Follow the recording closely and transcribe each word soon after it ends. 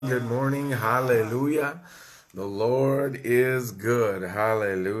Good morning. Hallelujah. The Lord is good.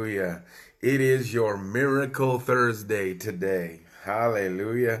 Hallelujah. It is your Miracle Thursday today.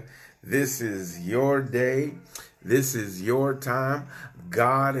 Hallelujah. This is your day. This is your time.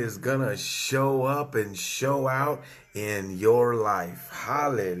 God is going to show up and show out in your life.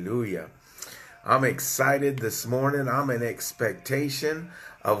 Hallelujah. I'm excited this morning. I'm in expectation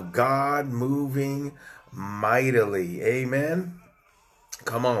of God moving mightily. Amen.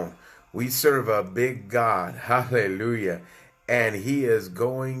 Come on. We serve a big God. Hallelujah. And he is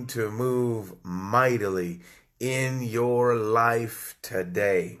going to move mightily in your life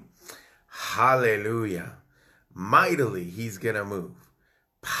today. Hallelujah. Mightily, he's going to move.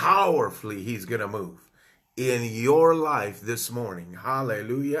 Powerfully, he's going to move in your life this morning.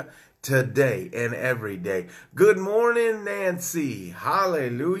 Hallelujah. Today and every day. Good morning, Nancy.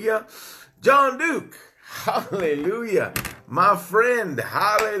 Hallelujah. John Duke. Hallelujah. My friend.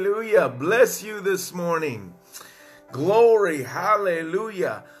 Hallelujah. Bless you this morning. Glory.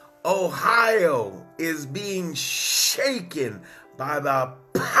 Hallelujah. Ohio is being shaken by the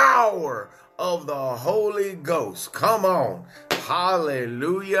power of the Holy Ghost. Come on.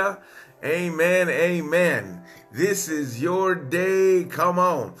 Hallelujah. Amen. Amen. This is your day, come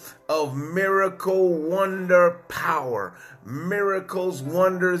on, of miracle, wonder, power. Miracles,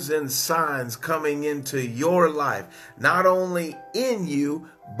 wonders, and signs coming into your life. Not only in you,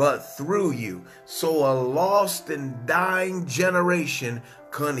 but through you. So a lost and dying generation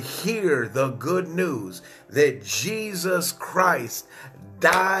can hear the good news that Jesus Christ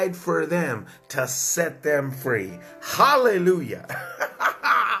died for them to set them free. Hallelujah.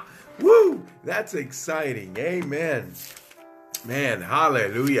 Woo! That's exciting. Amen. Man,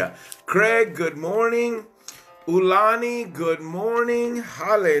 hallelujah. Craig, good morning. Ulani, good morning.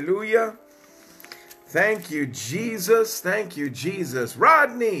 Hallelujah. Thank you, Jesus. Thank you, Jesus.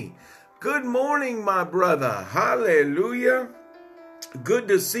 Rodney, good morning, my brother. Hallelujah. Good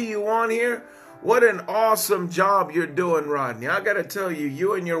to see you on here. What an awesome job you're doing, Rodney. I got to tell you,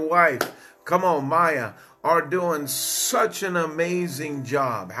 you and your wife, come on, Maya, are doing such an amazing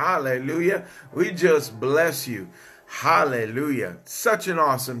job. Hallelujah. We just bless you. Hallelujah. Such an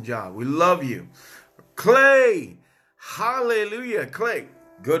awesome job. We love you. Clay. Hallelujah. Clay.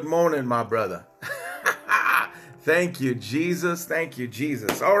 Good morning, my brother. Thank you, Jesus. Thank you,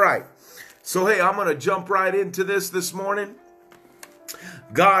 Jesus. All right. So, hey, I'm going to jump right into this morning.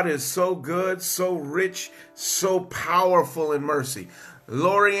 God is so good, so rich, so powerful in mercy.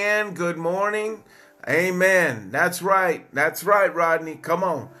 Lorianne, good morning. Amen. That's right. That's right, Rodney. Come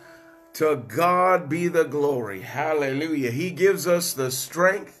on. To God be the glory. Hallelujah. He gives us the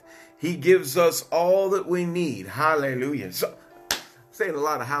strength. He gives us all that we need. Hallelujah. So, I'm saying a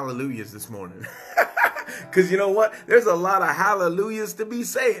lot of hallelujahs this morning. Because you know what? There's a lot of hallelujahs to be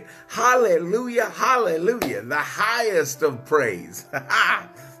said. Hallelujah, hallelujah. The highest of praise.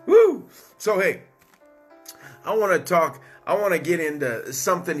 Woo. So, hey, I want to get into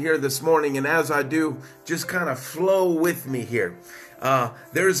something here this morning. And as I do, just kind of flow with me here.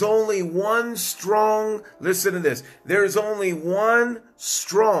 There's only one strong, listen to this. There's only one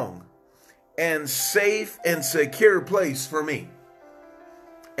strong and safe and secure place for me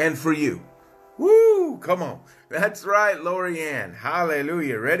and for you. Woo, come on. That's right, Lorianne.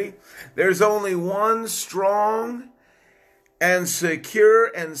 Hallelujah. Ready? There's only one strong and secure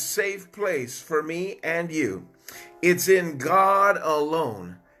and safe place for me and you. It's in God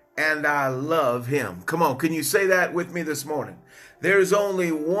alone, and I love him. Come on, can you say that with me this morning? There's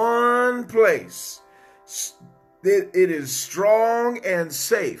only one place. It is strong and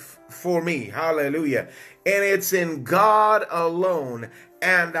safe for me. Hallelujah. And it's in God alone,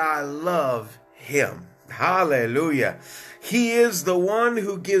 and I love him. Hallelujah. He is the one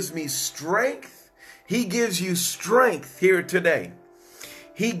who gives me strength. He gives you strength here today.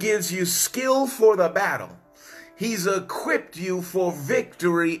 He gives you skill for the battle. He's equipped you for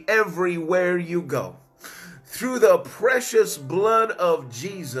victory everywhere you go. Through the precious blood of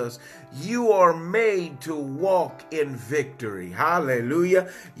Jesus, you are made to walk in victory. Hallelujah.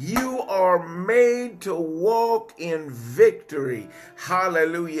 You are made to walk in victory.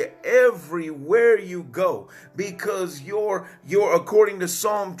 Hallelujah. Everywhere you go, because you're according to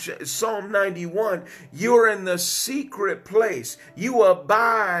Psalm 91, you're in the secret place. You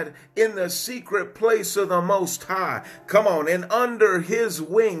abide in the secret place of the Most High. Come on. And under his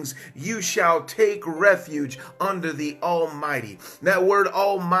wings, you shall take refuge under the Almighty. That word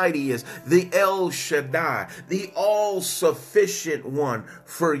Almighty is the El Shaddai, the all-sufficient one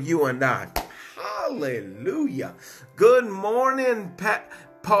for you and I. Hallelujah. Good morning,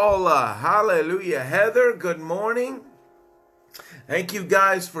 Paula. Hallelujah. Heather, good morning. Thank you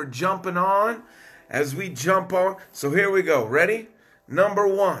guys for jumping on as we jump on. So here we go. Ready? Number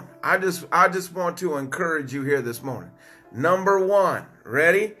one. I just want to encourage you here this morning. Number one.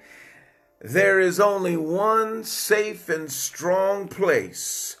 Ready? There is only one safe and strong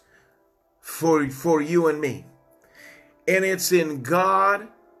place for you and me. And it's in God,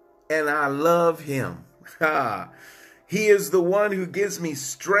 and I love him. He is the one who gives me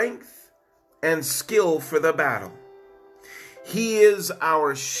strength and skill for the battle. He is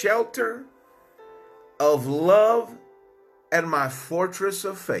our shelter of love and my fortress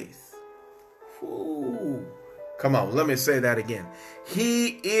of faith. Ooh. Come on, let me say that again.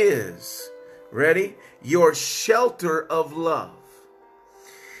 He is, ready? Your shelter of love.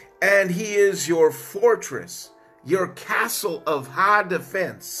 And he is your fortress, your castle of high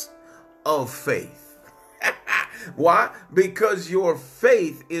defense of faith. Why? Because your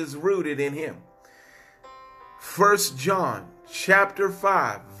faith is rooted in him. 1 John chapter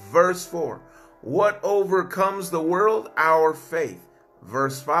 5, verse 4. What overcomes the world? Our faith.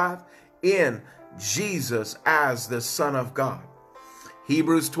 Verse 5. In Jesus as the Son of God.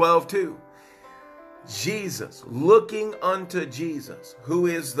 Hebrews 12:2. Jesus, looking unto Jesus, who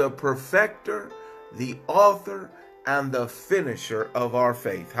is the perfecter, the author, and the finisher of our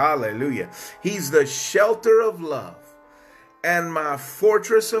faith. Hallelujah. He's the shelter of love and my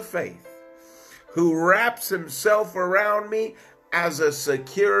fortress of faith, who wraps himself around me as a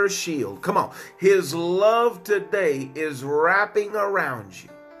secure shield. Come on. His love today is wrapping around you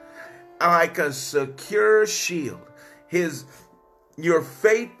like a secure shield. Your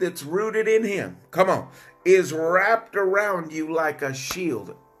faith that's rooted in him, come on, is wrapped around you like a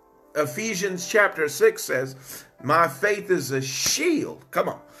shield. Ephesians chapter 6 says, my faith is a shield. Come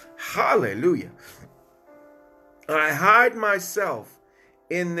on. Hallelujah. I hide myself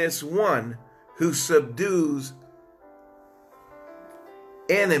in this one who subdues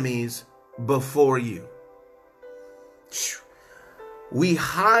enemies before you. We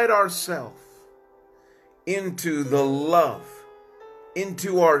hide ourselves into the love,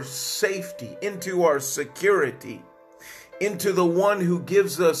 into our safety, into our security, into the one who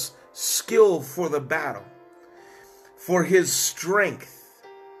gives us skill for the battle, for his strength.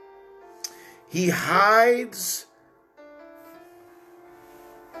 He hides.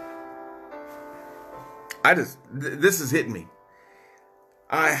 This is hitting me.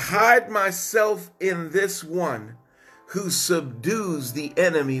 I hide myself in this one who subdues the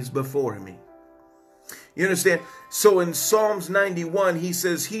enemies before me. You understand? So in Psalms 91, he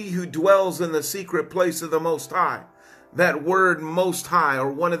says, he who dwells in the secret place of the Most High. That word Most High,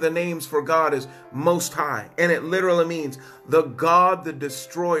 or one of the names for God, is Most High. And it literally means the God, the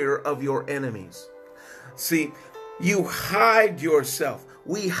destroyer of your enemies. See, you hide yourself.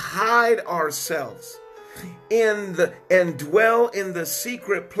 We hide ourselves and dwell in the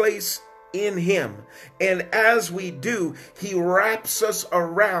secret place in him. And as we do, he wraps us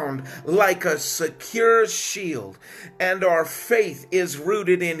around like a secure shield, and our faith is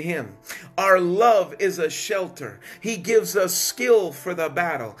rooted in him. Our love is a shelter. He gives us skill for the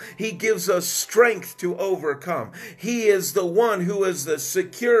battle. He gives us strength to overcome. He is the one who is the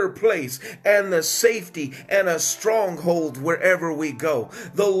secure place and the safety and a stronghold wherever we go.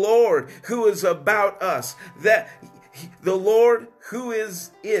 The Lord who is about us, the Lord, who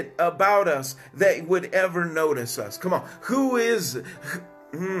is it about us that would ever notice us? Come on. Who is,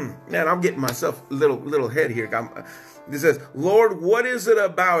 man, I'm getting myself a little head here. It says, Lord, what is it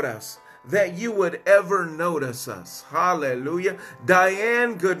about us that you would ever notice us? Hallelujah.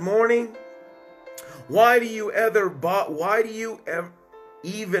 Diane, good morning. Why do you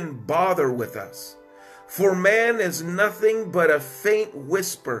even bother with us? For man is nothing but a faint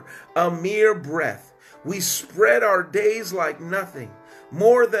whisper, a mere breath. We spread our days like nothing,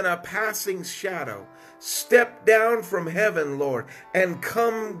 more than a passing shadow. Step down from heaven, Lord, and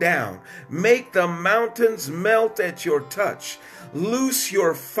come down. Make the mountains melt at your touch. Loose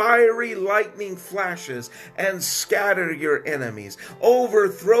your fiery lightning flashes and scatter your enemies.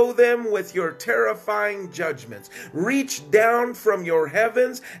 Overthrow them with your terrifying judgments. Reach down from your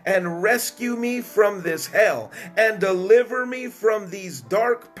heavens and rescue me from this hell and deliver me from these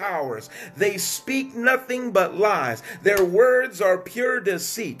dark powers. They speak nothing but lies. Their words are pure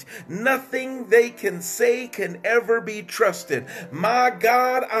deceit. Nothing they can say can ever be trusted. My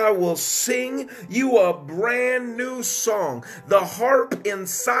God, I will sing you a brand new song. The harp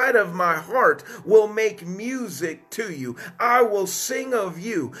inside of my heart will make music to you. I will sing of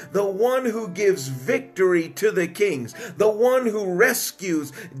you, the one who gives victory to the kings, the one who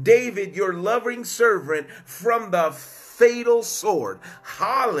rescues David, your loving servant, from the fatal sword.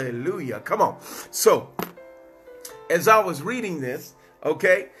 Hallelujah. Come on. So, as I was reading this,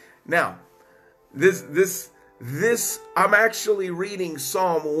 okay, now, this, I'm actually reading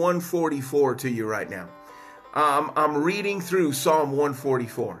Psalm 144 to you right now. I'm reading through Psalm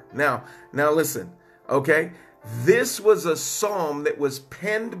 144. Now listen, okay? This was a psalm that was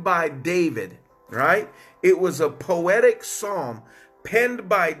penned by David, right? It was a poetic psalm penned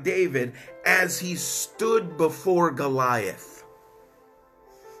by David as he stood before Goliath.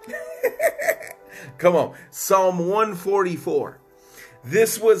 Come on, Psalm 144.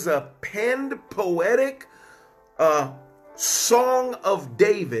 This was a penned poetic song of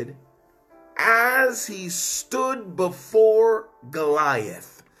David as he stood before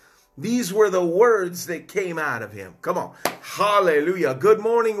Goliath. These were the words that came out of him. Come on. Hallelujah. Good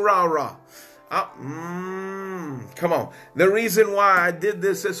morning, rah-rah. Come on. The reason why I did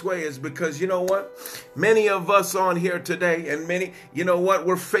this way is because, you know what? Many of us on here today, and many, you know what?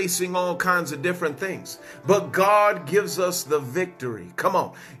 We're facing all kinds of different things. But God gives us the victory. Come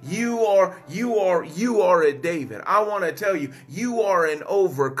on. You are a David. I want to tell you, you are an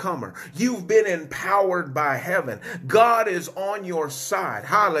overcomer. You've been empowered by heaven. God is on your side.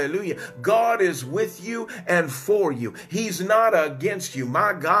 Hallelujah. God is with you and for you. He's not against you.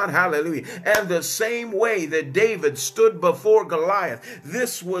 My God, hallelujah. And the same way that David stood before Goliath,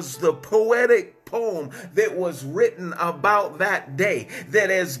 this was the poetic poem that was written about that day, that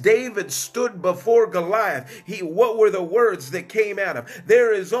as David stood before Goliath, what were the words that came at him?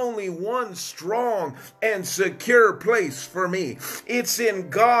 There is only one strong and secure place for me. It's in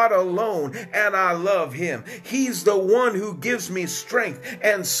God alone, and I love him. He's the one who gives me strength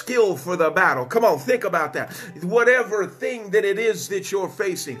and skill for the battle. Come on, think about that. Whatever thing that it is that you're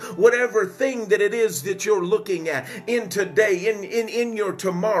facing, whatever thing that it is that you're looking at in today, in your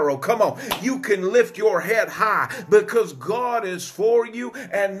tomorrow, come on, you can lift your head high because God is for you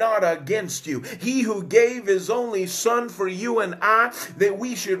and not against you. He who gave his only son for you and I, that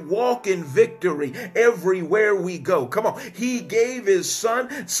we should walk in victory everywhere we go. Come on. He gave his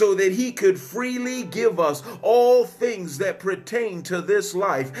son so that he could freely give us all things that pertain to this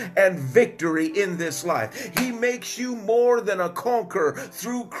life and victory in this life. He makes you more than a conqueror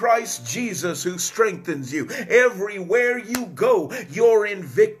through Christ Jesus who strengthens you. Everywhere you go, you're in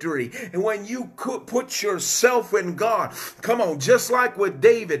victory. And when you put yourself in God, come on, just like with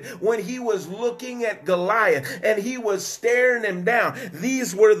David, when he was looking at Goliath and he was staring him down,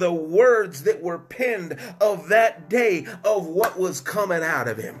 these were the words that were penned of that day of what was coming out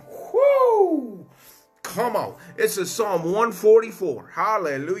of him. Whoo! Come on. It's a Psalm 144.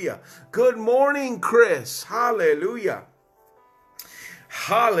 Hallelujah. Good morning, Chris. Hallelujah.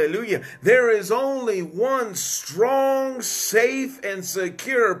 Hallelujah. There is only one strong, safe, and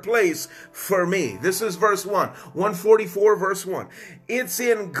secure place for me. This is verse 1. 144 verse 1. It's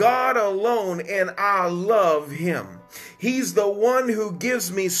in God alone, and I love him. He's the one who gives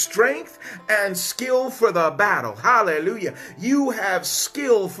me strength and skill for the battle. Hallelujah. You have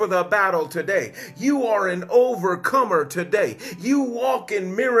skill for the battle today. You are an overcomer today. You walk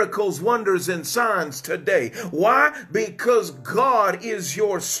in miracles, wonders, and signs today. Why? Because God is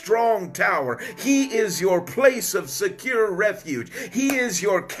your strong tower. He is your place of secure refuge. He is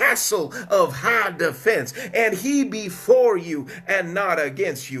your castle of high defense. And he before you and not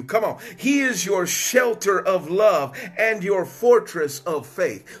against you. Come on. He is your shelter of love and your fortress of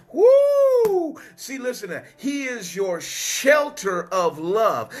faith. Woo! See, listen to that. He is your shelter of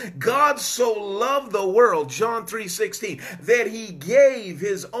love. God so loved the world, John 3:16, that he gave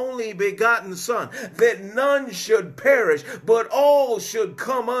his only begotten son, that none should perish, but all should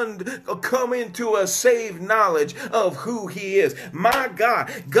come into a saved knowledge of who he is. My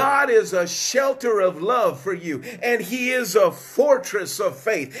God, God is a shelter of love for you, and he is a fortress of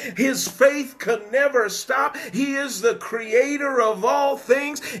faith. His faith can never stop. He is the creator of all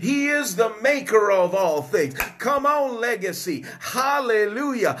things. He is the maker of all things. Come on, Legacy.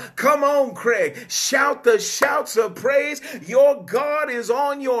 Hallelujah. Come on, Craig. Shout the shouts of praise. Your God is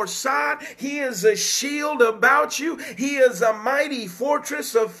on your side. He is a shield about you. He is a mighty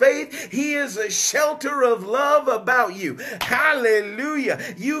fortress of faith. He is a shelter of love about you. Hallelujah.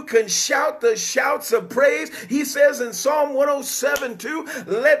 You can shout the shouts of praise. He says in Psalm 107:2,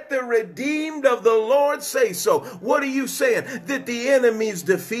 let the redeemed of the Lord say so. What are you saying? That the enemy's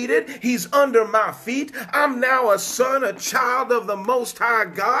defeated. He's He's under my feet. I'm now a son, a child of the Most High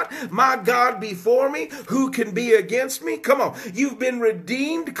God. My God before me, who can be against me? Come on. You've been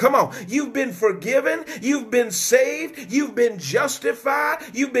redeemed. Come on. You've been forgiven. You've been saved. You've been justified.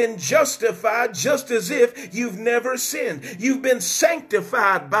 You've been justified just as if you've never sinned. You've been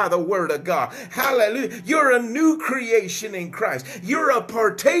sanctified by the word of God. Hallelujah. You're a new creation in Christ. You're a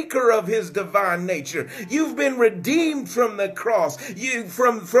partaker of his divine nature. You've been redeemed from the cross,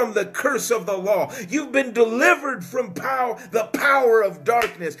 from the curse of the law. You've been delivered from the power of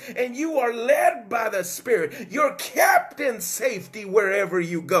darkness, and you are led by the Spirit. You're kept in safety wherever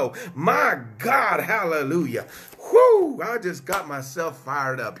you go. My God, hallelujah. Whoo, I just got myself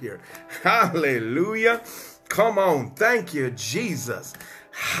fired up here. Hallelujah. Come on. Thank you, Jesus.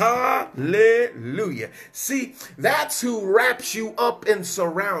 Hallelujah. See, that's who wraps you up and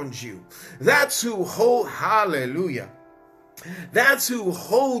surrounds you. That's who hallelujah. That's who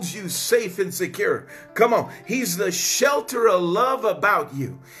holds you safe and secure. Come on. He's the shelter of love about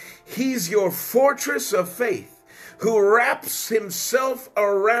you. He's your fortress of faith, who wraps himself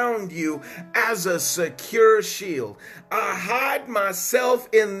around you as a secure shield. I hide myself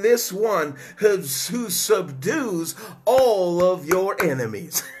in this one who subdues all of your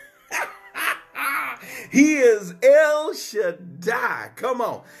enemies. He is El Shaddai. Come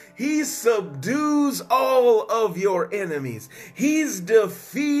on. He subdues all of your enemies. He's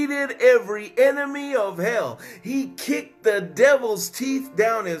defeated every enemy of hell. He kicked the devil's teeth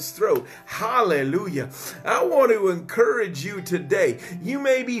down his throat. Hallelujah. I want to encourage you today. You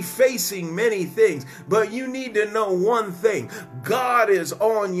may be facing many things, but you need to know one thing. God is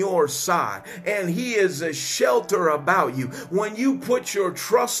on your side, and he is a shelter about you. When you put your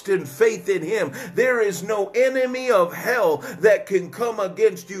trust and faith in him, there is no enemy of hell that can come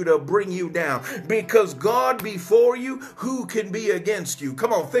against you to bring you down, because God before you, who can be against you?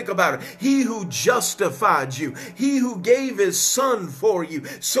 Come on, think about it. He who justified you, he who gave his son for you,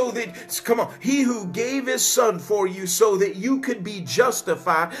 so that, come on, he who gave his son for you so that you could be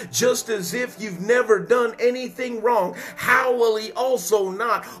justified, just as if you've never done anything wrong. How will he also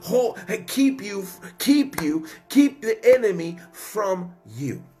not keep the enemy from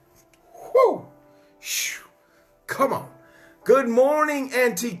you? Whoo! Come on. Good morning,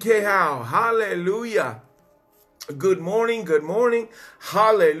 Auntie Kehao. Hallelujah. Good morning. Good morning.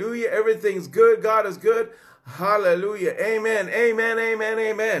 Hallelujah. Everything's good. God is good. Hallelujah. Amen. Amen. Amen.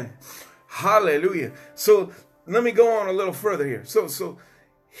 Amen. Hallelujah. So let me go on a little further here. So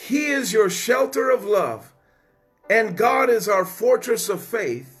he is your shelter of love, and God is our fortress of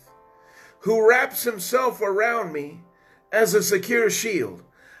faith, who wraps himself around me as a secure shield.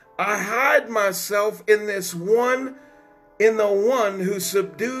 I hide myself in the one who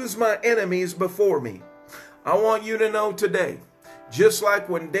subdues my enemies before me. I want you to know today, just like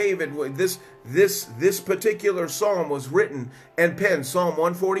when David, this particular psalm was written and penned, Psalm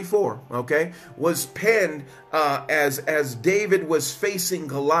 144, okay, was penned as David was facing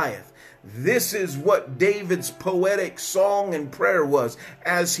Goliath. This is what David's poetic song and prayer was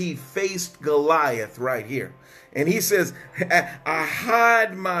as he faced Goliath right here. And he says, I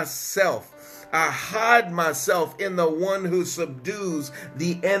hide myself in the one who subdues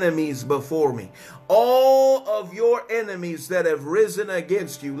the enemies before me. All of your enemies that have risen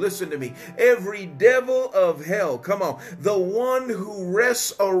against you, listen to me, every devil of hell, come on, the one who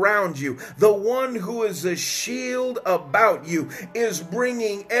rests around you, the one who is a shield about you, is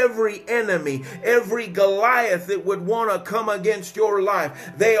bringing every enemy, every Goliath that would want to come against your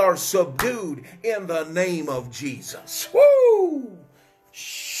life. They are subdued in the name of Jesus. Woo!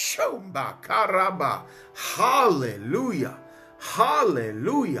 Hallelujah.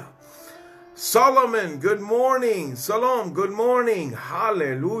 Hallelujah. Solomon, good morning. Salom, good morning.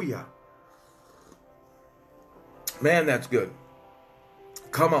 Hallelujah. Man, that's good.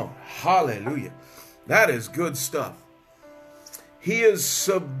 Come on. Hallelujah. That is good stuff. He is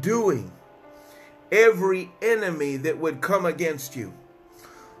subduing every enemy that would come against you.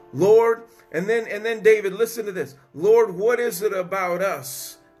 Lord, and then David, listen to this. Lord, what is it about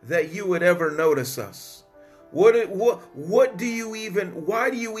us that you would ever notice us? Why do you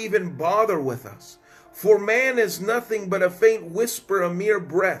even bother with us? For man is nothing but a faint whisper, a mere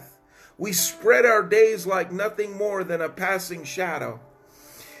breath. We spread our days like nothing more than a passing shadow.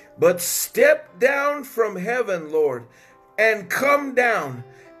 But step down from heaven, Lord, and come down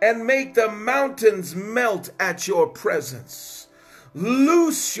and make the mountains melt at your presence.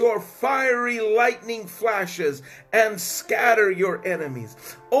 Loose your fiery lightning flashes and scatter your enemies.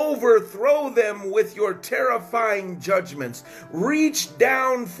 Overthrow them with your terrifying judgments. Reach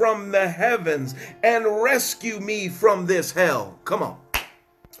down from the heavens and rescue me from this hell. Come on.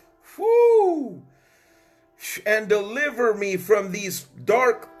 Woo! Woo! And deliver me from these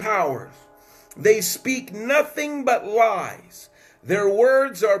dark powers. They speak nothing but lies. Their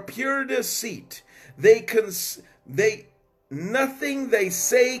words are pure deceit. Nothing they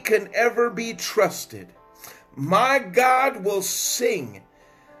say can ever be trusted. My God will sing.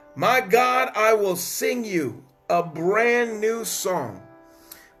 My God, I will sing you a brand new song.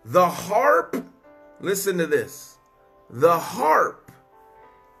 The harp, listen to this. The harp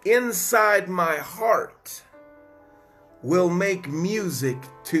inside my heart will make music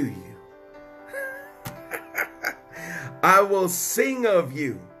to you. I will sing of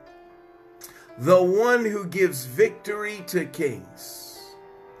you, the one who gives victory to kings,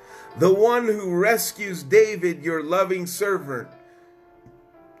 the one who rescues David, your loving servant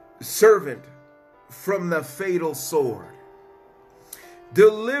from the fatal sword.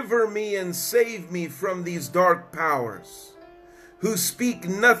 Deliver me and save me from these dark powers, who speak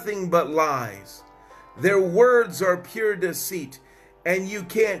nothing but lies. Their words are pure deceit, and you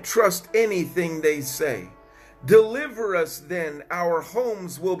can't trust anything they say. Deliver us then, our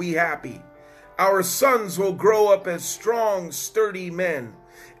homes will be happy. Our sons will grow up as strong, sturdy men,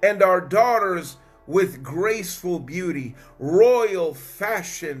 and our daughters with graceful beauty, royal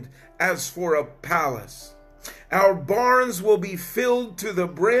fashioned as for a palace. Our barns will be filled to the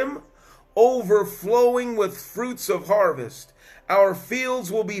brim, overflowing with fruits of harvest. Our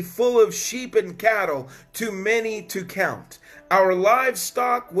fields will be full of sheep and cattle, too many to count. Our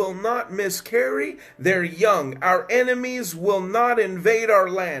livestock will not miscarry their young. Our enemies will not invade our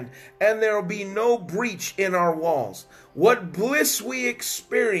land, and there will be no breach in our walls. What bliss we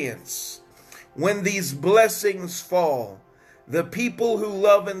experience when these blessings fall. The people who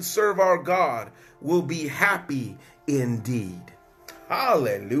love and serve our God will be happy indeed.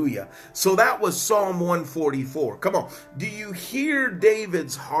 Hallelujah. So that was Psalm 144. Come on. Do you hear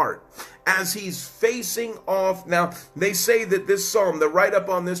David's heart as he's facing off? Now, they say that this psalm, the write-up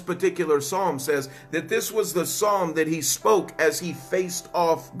on this particular psalm says that this was the psalm that he spoke as he faced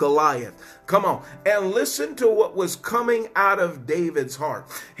off Goliath. Come on. And listen to what was coming out of David's heart.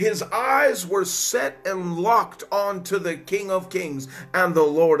 His eyes were set and locked onto the King of Kings and the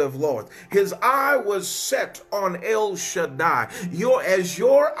Lord of Lords. His eye was set on El Shaddai. As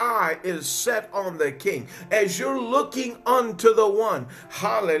your eye is set on the King, as you're looking unto the one,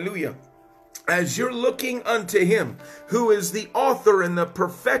 hallelujah, as you're looking unto him who is the author and the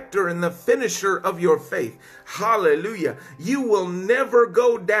perfecter and the finisher of your faith, hallelujah, you will never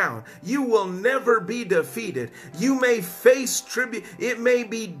go down. You will never be defeated. You may face tribute. It may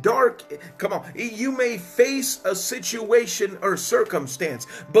be dark. Come on. You may face a situation or circumstance,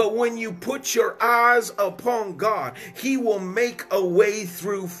 but when you put your eyes upon God, he will make a way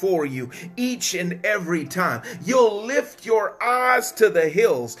through for you each and every time. You'll lift your eyes to the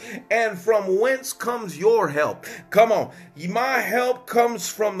hills, and from whence comes your help? Come on. My help comes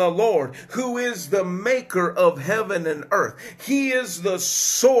from the Lord, who is the maker of heaven and earth. He is the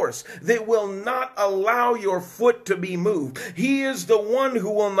source that will not allow your foot to be moved. He is the one who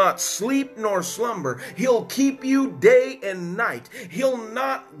will not sleep nor slumber. He'll keep you day and night. He'll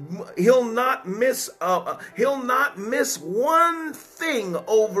not miss one thing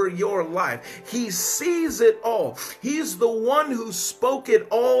over your life. He sees it all. He's the one who spoke it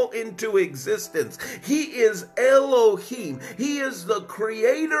all into existence. He is Elohim. He is the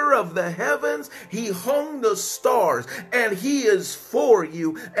creator of the heavens. He hung the stars, and he is for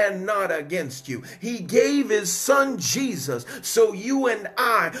you and not against you. He gave his son Jesus so you and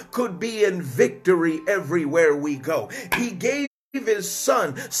I could be in victory everywhere we go. He gave his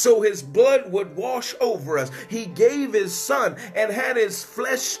son so his blood would wash over us. He gave his son and had his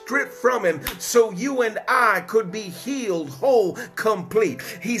flesh stripped from him so you and I could be healed, whole, complete.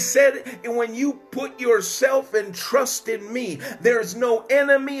 He said, when you put yourself and trust in me, there's no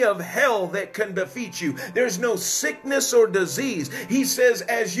enemy of hell that can defeat you. There's no sickness or disease. He says,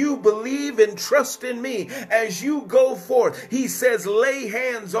 as you believe and trust in me, as you go forth, he says, lay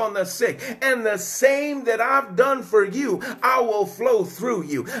hands on the sick, and the same that I've done for you, I will flow through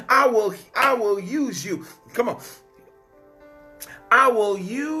you. I will use you. Come on. I will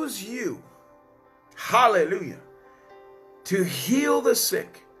use you. Hallelujah. To heal the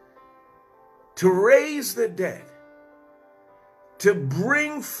sick, to raise the dead, to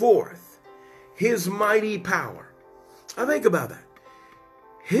bring forth his mighty power. I think about that.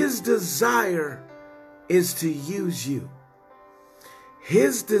 His desire is to use you.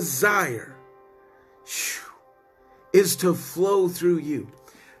 His desire is to flow through you.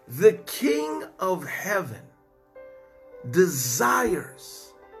 The King of heaven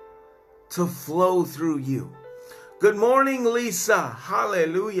desires to flow through you. Good morning, Lisa.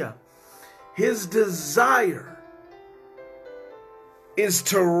 Hallelujah. His desire is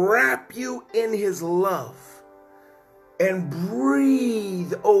to wrap you in his love and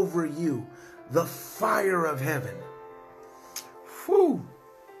breathe over you the fire of heaven. Whew.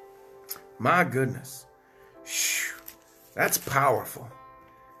 My goodness. That's powerful.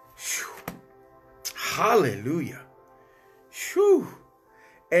 Hallelujah.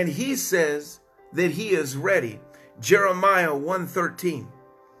 And he says that he is ready. Jeremiah 1:13.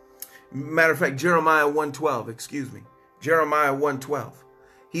 Matter of fact, Jeremiah 1:12, excuse me. Jeremiah 1:12.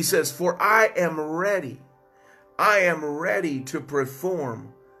 He says, for I am ready to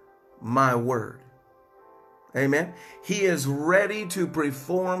perform my word. Amen. He is ready to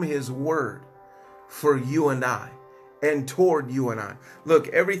perform his word for you and I and toward you and I. Look,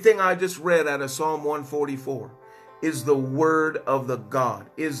 everything I just read out of Psalm 144 is the word of the God,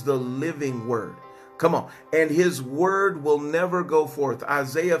 is the living word. Come on. And his word will never go forth.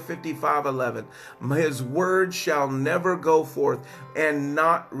 Isaiah 55:11. His word shall never go forth and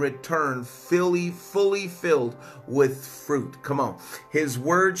not return fully filled with fruit. Come on. His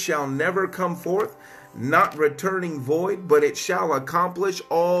word shall never come forth, not returning void, but it shall accomplish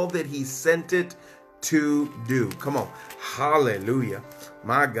all that he sent it to do. Come on. Hallelujah.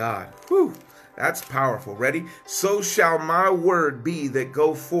 My God. Whew. That's powerful. Ready? So shall my word be that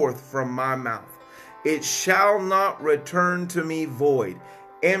go forth from my mouth. It shall not return to me void,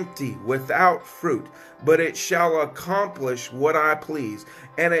 empty, without fruit, but it shall accomplish what I please,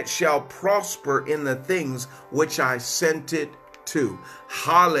 and it shall prosper in the things which I sent it to.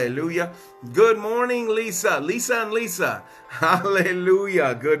 Hallelujah. Good morning, Lisa. Lisa and Lisa.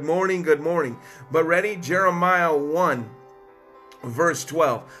 Hallelujah. Good morning. Good morning. But ready? Jeremiah 1, verse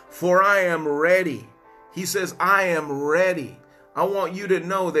 12. For I am ready. He says, I am ready. I want you to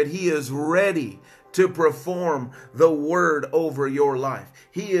know that he is ready to perform the word over your life.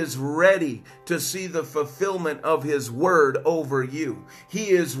 He is ready to see the fulfillment of his word over you.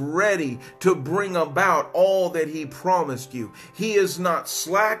 He is ready to bring about all that he promised you. He is not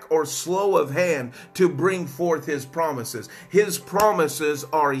slack or slow of hand to bring forth his promises. His promises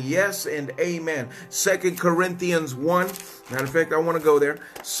are yes and amen. 2 Corinthians 1. Matter of fact, I want to go there.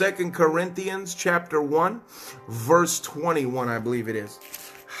 2 Corinthians chapter 1, verse 21, I believe it is.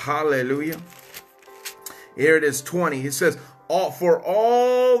 Hallelujah. Here it is, 20. He says, for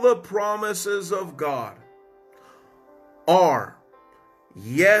all the promises of God are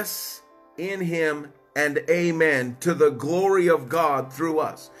yes in him and amen to the glory of God through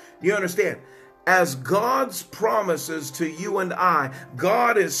us. You understand? As God's promises to you and I,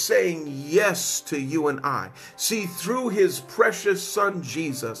 God is saying yes to you and I. See, through his precious son,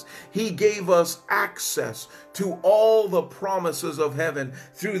 Jesus, he gave us access to all the promises of heaven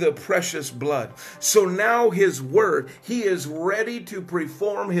through the precious blood. So now his word, he is ready to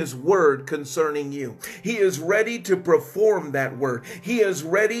perform his word concerning you. He is ready to perform that word. He is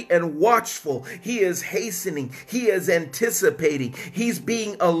ready and watchful. He is hastening. He is anticipating. He's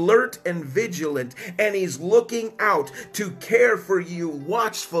being alert and vigilant, and he's looking out to care for you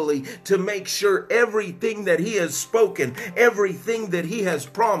watchfully to make sure everything that he has spoken, everything that he has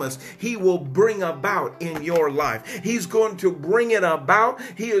promised, he will bring about in your life. He's going to bring it about.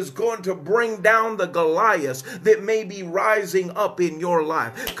 He is going to bring down the Goliaths that may be rising up in your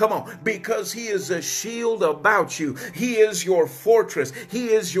life. Come on, because he is a shield about you. He is your fortress. He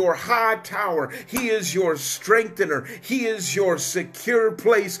is your high tower. He is your strengthener. He is your secure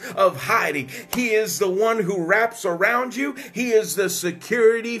place of hiding. He is the one who wraps around you. He is the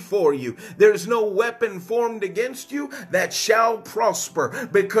security for you. There's no weapon formed against you that shall prosper,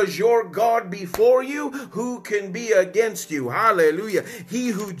 because your God before you, who can be against you? Hallelujah. He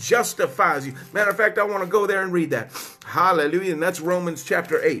who justifies you. Matter of fact, I want to go there and read that. Hallelujah. And that's Romans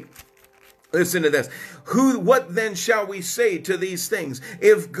chapter 8. Listen to this. What then shall we say to these things?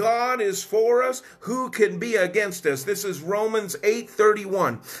 If God is for us, who can be against us? This is Romans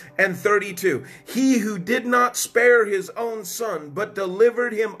 8:31 and 32. He who did not spare his own son, but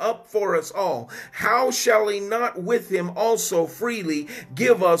delivered him up for us all, how shall he not with him also freely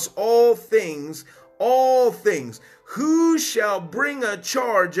give us all things? All things. Who shall bring a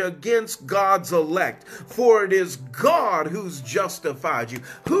charge against God's elect? For it is God who's justified you.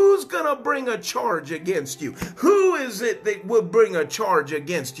 Who's going to bring a charge against you? Who is it that will bring a charge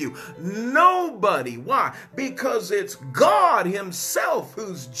against you? Nobody. Why? Because it's God himself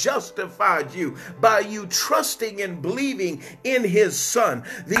who's justified you by you trusting and believing in his son.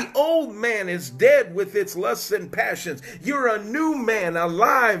 The old man is dead with its lusts and passions. You're a new man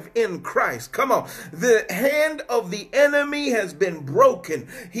alive in Christ. Come on. The hand of the enemy has been broken.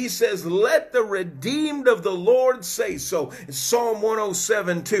 He says, let the redeemed of the Lord say so. Psalm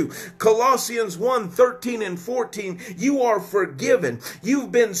 107:2. you. Colossians 1:13 and 14, you are forgiven.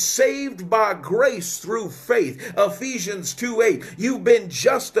 You've been saved by grace through faith. Ephesians 2:8, you've been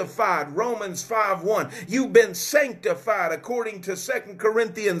justified. Romans 5:1, you've been sanctified according to 2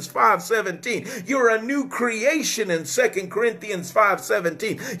 Corinthians 5:17. You're a new creation in 2 Corinthians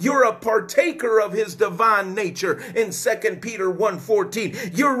 5:17. You're a partaker of his divine nature in 2 Peter 1:14.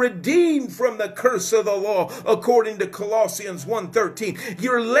 You're redeemed from the curse of the law according to Colossians 1:13.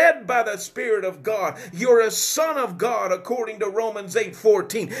 You're led by the Spirit of God. You're a son of God according to Romans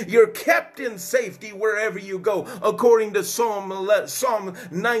 8:14. You're kept in safety wherever you go according to Psalm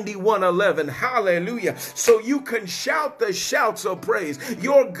 91:11. Hallelujah. So you can shout the shouts of praise.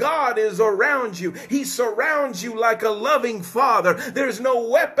 Your God is around you. He surrounds you like a loving father. There's no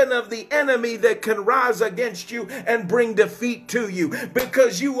weapon of the enemy that can rise against you and bring defeat to you,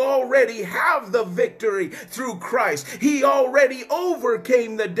 because you already have the victory through Christ. He already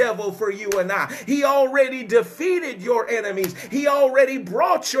overcame the devil for you and I. He already defeated your enemies. He already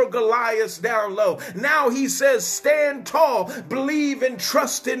brought your Goliaths down low. Now he says, stand tall, believe and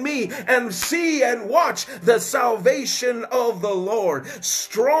trust in me, and see and watch the salvation of the Lord.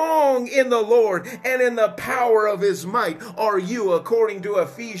 Strong in the Lord and in the power of his might are you, according to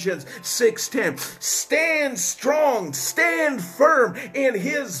Ephesians 6:10. Stand strong, stand firm in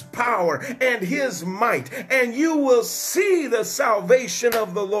his power and his might, and you will see the salvation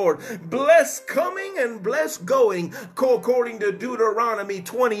of the Lord. Blessed coming and blessed going, according to Deuteronomy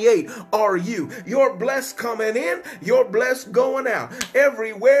 28, are you. You're blessed coming in, you're blessed going out.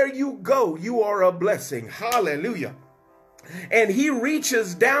 Everywhere you go, you are a blessing. Hallelujah. And he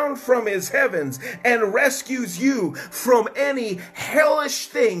reaches down from his heavens and rescues you from any hellish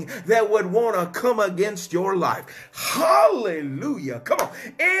thing that would want to come against your life. Hallelujah. Come on.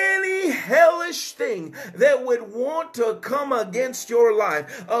 Any hellish thing that would want to come against your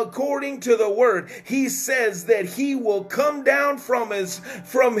life, according to the word, he says that he will come down from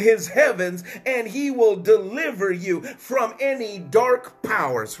his heavens and he will deliver you from any dark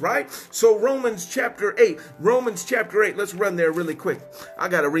powers, right? So Romans chapter 8, let's run there really quick. I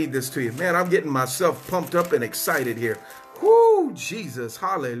got to read this to you. Man, I'm getting myself pumped up and excited here. Whoo, Jesus.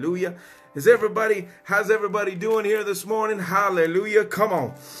 Hallelujah. How's everybody doing here this morning? Hallelujah. Come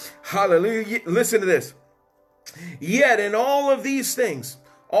on. Hallelujah. Listen to this. Yet in all of these things,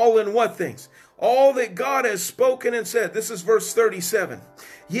 all in what things? All that God has spoken and said. This is verse 37.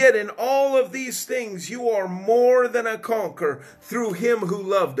 Yet in all of these things, you are more than a conqueror through him who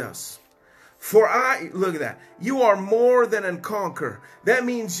loved us. Look at that. You are more than a conqueror. That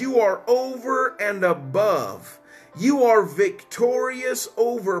means you are over and above. You are victorious,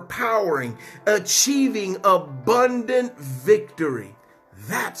 overpowering, achieving abundant victory.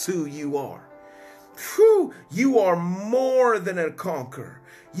 That's who you are. Whew, you are more than a conqueror.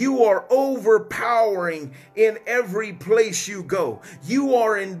 You are overpowering in every place you go. You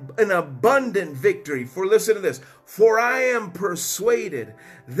are in an abundant victory. For listen to this. For I am persuaded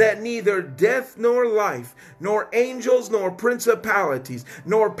that neither death nor life, nor angels, nor principalities,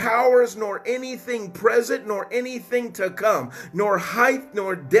 nor powers, nor anything present, nor anything to come, nor height,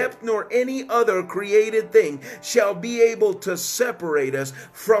 nor depth, nor any other created thing shall be able to separate us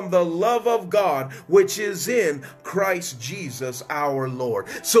from the love of God, which is in Christ Jesus our Lord.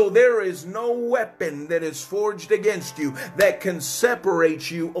 So there is no weapon that is forged against you that can separate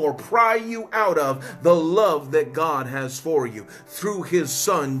you or pry you out of the love that God has for you through his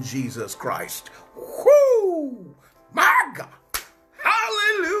Son, Jesus Christ. Whoo! My God!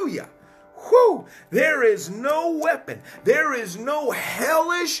 Hallelujah! Whew, there is no weapon. There is no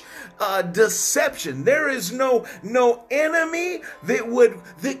hellish deception. There is no enemy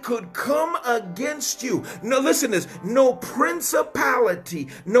that could come against you. No, listen to this. No principality,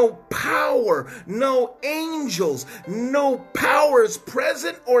 no power, no angels, no powers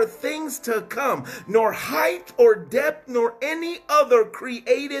present or things to come, nor height or depth, nor any other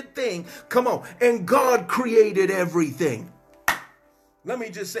created thing. Come on. And God created everything. Let me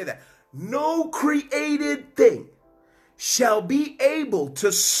just say that. No created thing shall be able to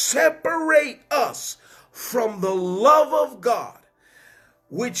separate us from the love of God,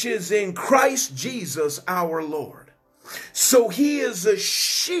 which is in Christ Jesus our Lord. So he is a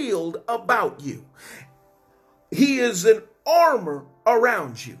shield about you. He is an armor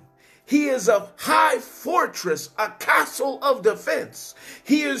around you. He is a high fortress, a castle of defense.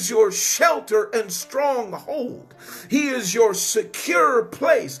 He is your shelter and stronghold. He is your secure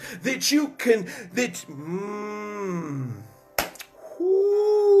place that you can,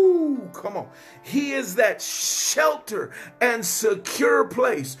 come on. He is that shelter and secure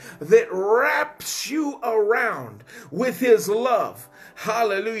place that wraps you around with his love.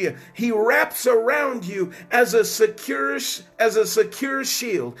 hallelujah, he wraps around you as a secure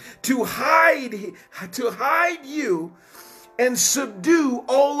shield to hide you and subdue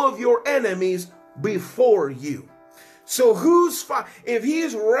all of your enemies before you. So if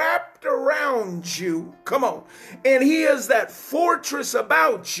he's wrapped around you, come on, and he is that fortress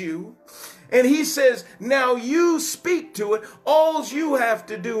about you, and he says, now you speak to it, all you have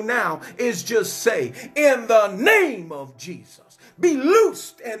to do now is just say, in the name of Jesus, be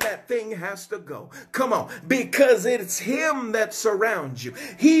loosed, and that thing has to go. Come on, because it's him that surrounds you.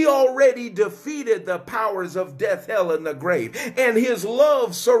 He already defeated the powers of death, hell, and the grave, and his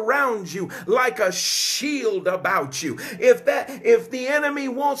love surrounds you like a shield about you. If the enemy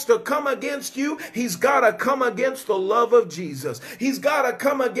wants to come against you, he's got to come against the love of Jesus. He's got to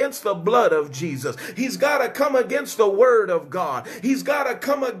come against the blood of Jesus. He's got to come against the word of God. He's got to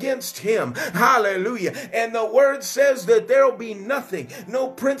come against him. Hallelujah. And the word says that there'll be nothing, no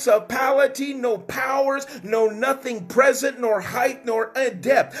principality, no powers, no nothing present, nor height, nor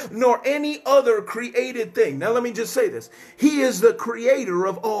depth, nor any other created thing. Now let me just say this. He is the creator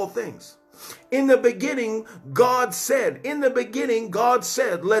of all things. In the beginning, God said,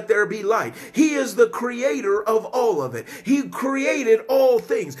 let there be light. He is the creator of all of it. He created all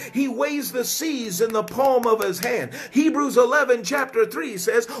things. He weighs the seas in the palm of his hand. Hebrews 11 chapter 3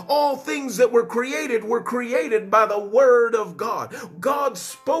 says, all things that were created by the word of God. God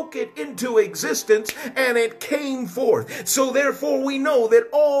spoke it into existence and it came forth. So therefore we know that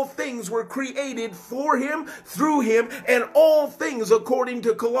all things were created for him, through him, and all things, according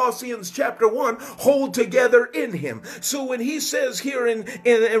to Colossians chapter 1, hold together in him. So when he says here in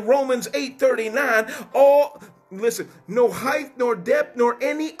Romans 8:39, listen, no height, nor depth, nor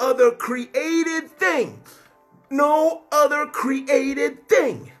any other created thing,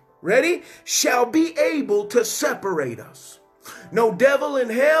 ready, shall be able to separate us. No devil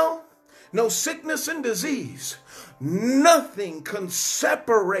in hell, no sickness and disease, nothing can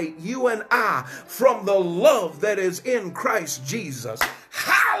separate you and I from the love that is in Christ Jesus.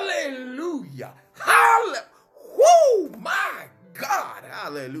 Hallelujah. Whoa, my God.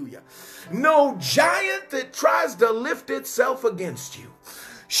 Hallelujah. No giant that tries to lift itself against you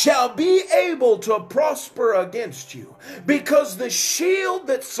shall be able to prosper against you, because the shield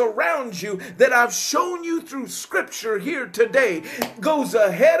that surrounds you, that I've shown you through scripture here today, goes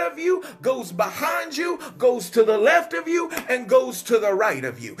ahead of you, goes behind you, goes to the left of you, and goes to the right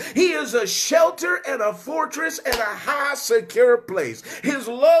of you. He is a shelter and a fortress and a high secure place. His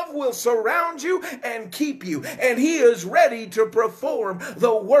love will surround you and keep you, and he is ready to perform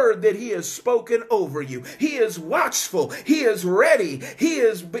the word that he has spoken over you. He is watchful. He is ready. He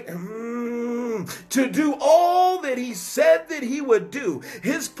is to do all that he said that he would do.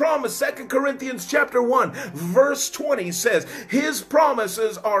 His promise, 2 Corinthians chapter 1, verse 20 says, his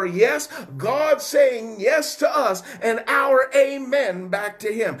promises are yes, God saying yes to us, and our amen back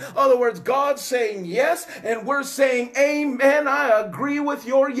to him. In other words, God saying yes, and we're saying amen. I agree with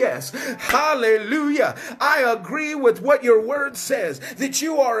your yes. Hallelujah. I agree with what your word says, that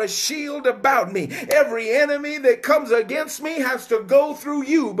you are a shield about me. Every enemy that comes against me has to go through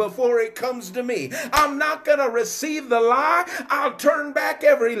you before it comes to me. I'm not going to receive the lie. I'll turn back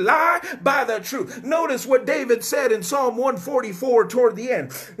every lie by the truth. Notice what David said in Psalm 144 toward the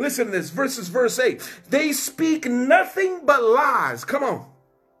end. Listen to this. Verse 8. They speak nothing but lies. Come on.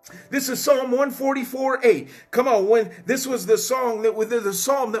 This is Psalm 144:8. Come on, when this was the song the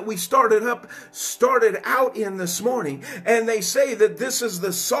psalm that we started out in this morning, and they say that this is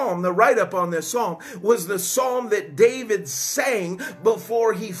the psalm, the write-up on this psalm was the psalm that David sang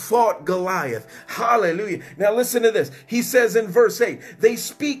before he fought Goliath. Hallelujah. Now listen to this. He says in verse 8, they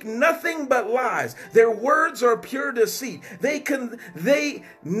speak nothing but lies. Their words are pure deceit.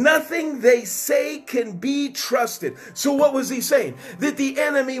 Nothing they say can be trusted. So what was he saying? That the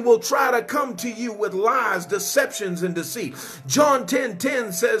enemy will try to come to you with lies, deceptions, and deceit. John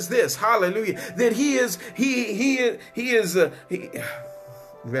 10:10 says this, hallelujah, that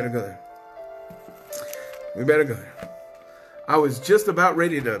we better go there. We better go there. I was just about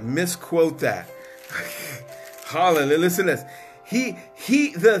ready to misquote that. Hallelujah. Listen to this.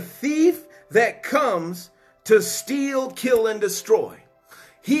 The thief that comes to steal, kill, and destroy.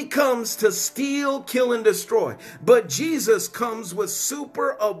 He comes to steal, kill, and destroy. But Jesus comes with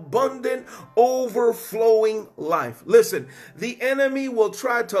super abundant, overflowing life. Listen, the enemy will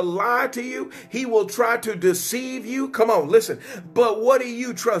try to lie to you. He will try to deceive you. Come on, listen. But what do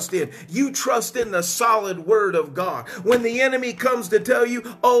you trust in? You trust in the solid word of God. When the enemy comes to tell you,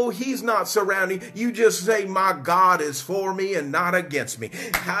 oh, he's not surrounding, you just say, my God is for me and not against me.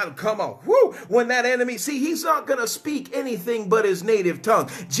 Come on. Woo. When that enemy, see, he's not going to speak anything but his native tongue.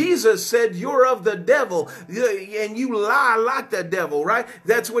 Jesus said, you're of the devil and you lie like the devil, right?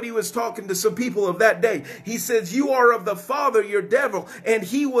 That's what he was talking to some people of that day. He says, you are of the father, your devil, and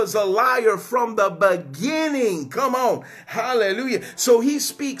he was a liar from the beginning. Come on. Hallelujah. So he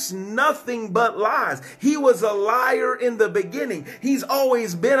speaks nothing but lies. He was a liar in the beginning. He's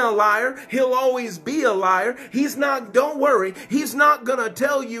always been a liar. He'll always be a liar. He's not, don't worry. He's not going to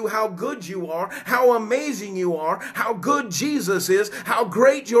tell you how good you are, how amazing you are, how good Jesus is, how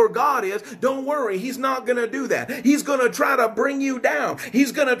great your God is. Don't worry. He's not going to do that. He's going to try to bring you down.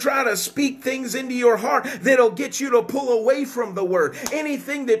 He's going to try to speak things into your heart that'll get you to pull away from the word.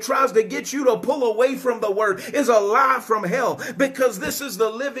 Anything that tries to get you to pull away from the word is a lie from hell, because this is the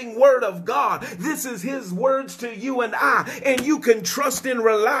living word of God. This is his words to you and I, and you can trust and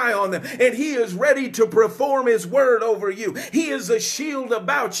rely on them. And he is ready to perform his word over you. He is a shield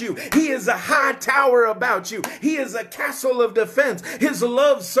about you. He is a high tower about you. He is a castle of defense. His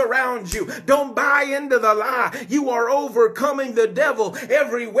love surrounds you. Don't buy into the lie. You are overcoming the devil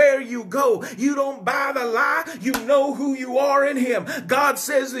everywhere you go. You don't buy the lie. You know who you are in him. God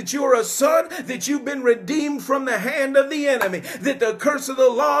says that you're a son, that you've been redeemed from the hand of the enemy, that the curse of the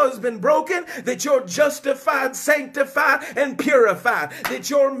law has been broken, that you're justified, sanctified, and purified, that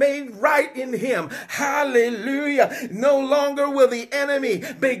you're made right in him. Hallelujah. No longer will the enemy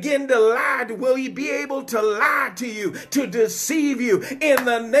begin to lie. Will he be able to lie to you, to deceive you? In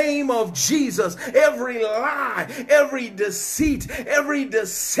the name of Jesus, every lie, every deceit, every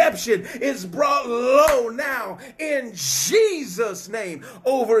deception is brought low now in Jesus' name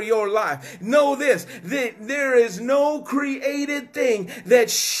over your life. Know this, that there is no created thing that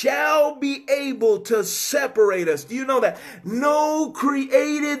shall be able to separate us. Do you know that? No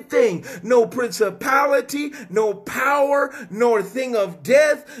created thing, no principality, no power, nor thing of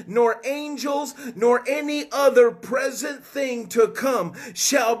death, nor angels, nor any other present thing to come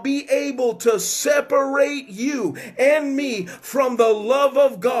shall be able to separate you and me from the love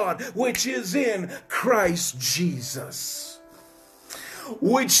of God, which is in Christ Jesus,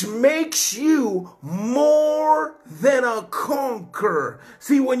 which makes you more than a conqueror.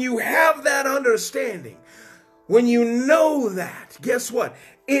 See, when you have that understanding, when you know that, guess what?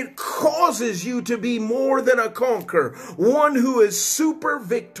 It causes you to be more than a conqueror, one who is super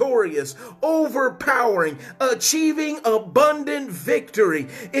victorious, overpowering, achieving abundant victory.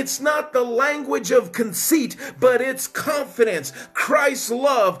 It's not the language of conceit, but it's confidence. Christ's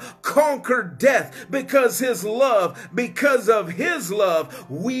love conquered death because of his love,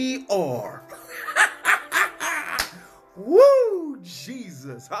 we are. Woo,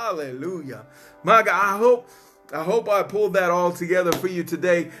 Jesus. Hallelujah. My God, I hope I pulled that all together for you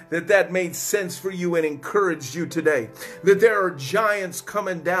today, that made sense for you and encouraged you today, that there are giants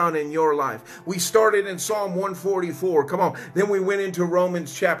coming down in your life. We started in Psalm 144. Come on. Then we went into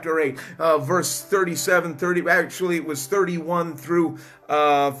Romans chapter 8, verse 37, 30. Actually, it was 31 through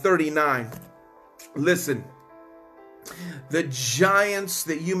 39. Listen. The giants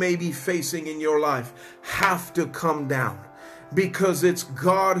that you may be facing in your life have to come down, because it's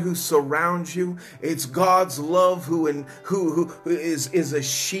God who surrounds you. It's God's love who is a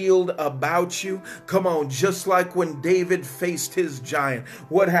shield about you. Come on, just like when David faced his giant,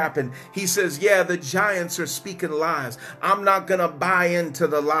 what happened? He says, yeah, the giants are speaking lies. I'm not going to buy into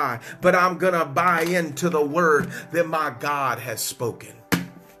the lie, but I'm going to buy into the word that my God has spoken.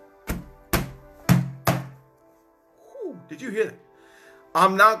 Did you hear that?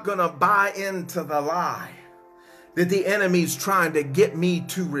 I'm not going to buy into the lie that the enemy's trying to get me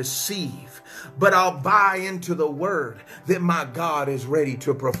to receive, but I'll buy into the word that my God is ready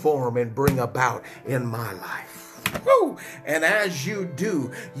to perform and bring about in my life. Woo! And as you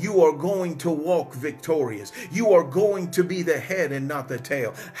do, you are going to walk victorious. You are going to be the head and not the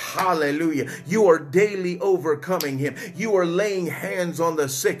tail. Hallelujah. You are daily overcoming him. You are laying hands on the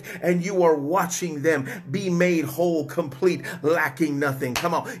sick and you are watching them be made whole, complete, lacking nothing.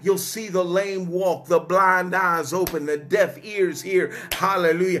 Come on. You'll see the lame walk, the blind eyes open, the deaf ears hear.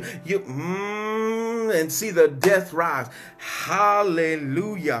 Hallelujah. And see the death rise.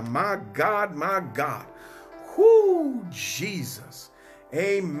 Hallelujah. My God, my God. Whoo, Jesus.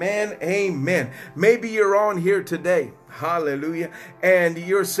 Amen. Amen. Maybe you're on here today. Hallelujah. And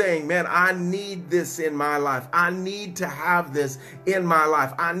you're saying, man, I need this in my life. I need to have this in my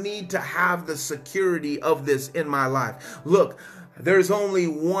life. I need to have the security of this in my life. Look, there's only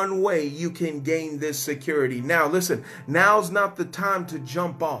one way you can gain this security. Now, listen, now's not the time to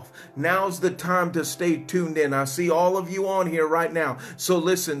jump off. Now's the time to stay tuned in. I see all of you on here right now. So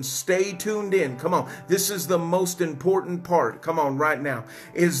listen, stay tuned in. Come on. This is the most important part. Come on, right now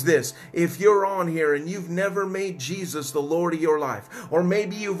is this. If you're on here and you've never made Jesus the Lord of your life, or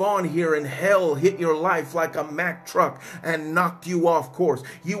maybe you've on here and hell hit your life like a Mack truck and knocked you off course.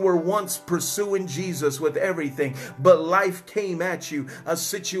 You were once pursuing Jesus with everything, but life came at you, a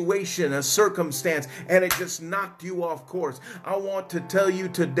situation, a circumstance, and it just knocked you off course. I want to tell you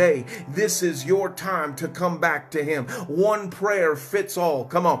today, this is your time to come back to him. One prayer fits all.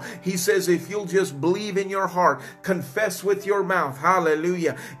 Come on. He says, if you'll just believe in your heart, confess with your mouth,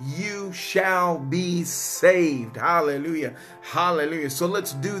 hallelujah, you shall be saved. Hallelujah. Hallelujah. So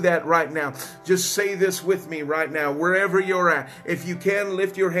let's do that right now. Just say this with me right now, wherever you're at. If you can,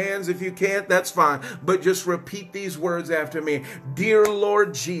 lift your hands. If you can't, that's fine. But just repeat these words after me. Dear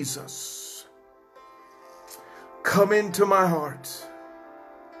Lord Jesus, come into my heart.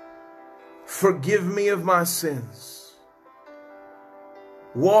 Forgive me of my sins.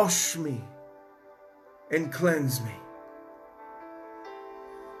 Wash me and cleanse me.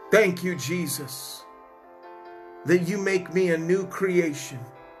 Thank you, Jesus, that you make me a new creation.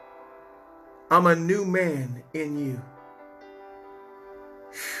 I'm a new man in you.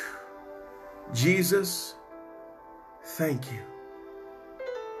 Jesus, thank you.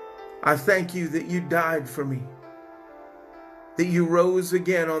 I thank you that you died for me, that you rose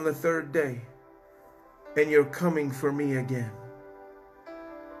again on the third day, and you're coming for me again.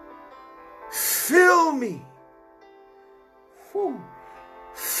 Fill me.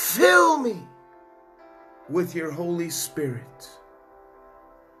 Fill me with your Holy Spirit.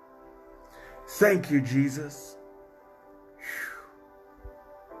 Thank you, Jesus.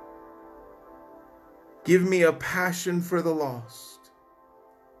 Give me a passion for the lost,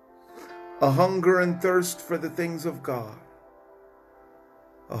 a hunger and thirst for the things of God,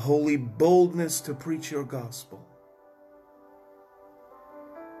 a holy boldness to preach your gospel.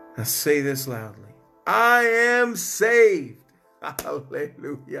 Now say this loudly. I am saved.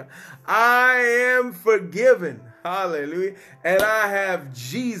 Hallelujah. I am forgiven. Hallelujah. And I have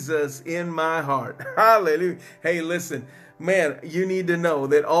Jesus in my heart. Hallelujah. Hey, listen, man, you need to know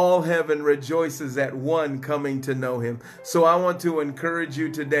that all heaven rejoices at one coming to know him. So I want to encourage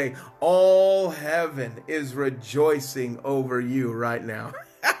you today. All heaven is rejoicing over you right now.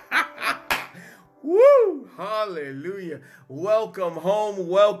 Woo! Hallelujah. Welcome home.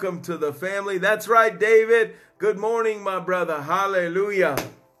 Welcome to the family. That's right, David. Good morning, my brother. Hallelujah.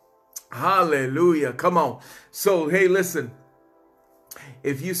 Hallelujah. Come on. So, hey, listen.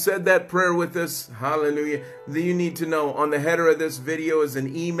 If you said that prayer with us, hallelujah, then you need to know on the header of this video is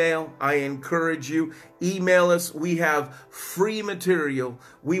an email. I encourage you, email us. We have free material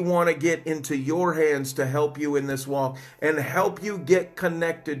we want to get into your hands to help you in this walk and help you get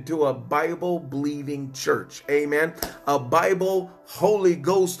connected to a Bible-believing church. Amen. A Bible, Holy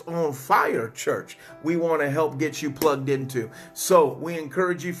Ghost on fire church we want to help get you plugged into. So we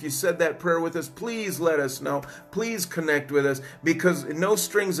encourage you, if you said that prayer with us, please let us know. Please connect with us, because no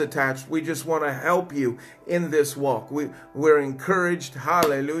strings attached. We just want to help you in this walk. We're encouraged.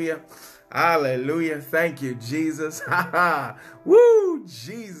 Hallelujah. Hallelujah. Thank you, Jesus. Woo,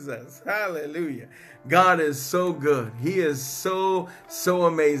 Jesus. Hallelujah. God is so good. He is so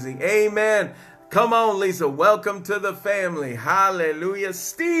amazing. Amen. Come on, Lisa. Welcome to the family. Hallelujah.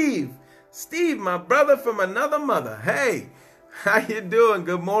 Steve, my brother from another mother. Hey, how you doing?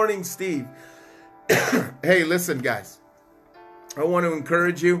 Good morning, Steve. Hey, listen, guys. I want to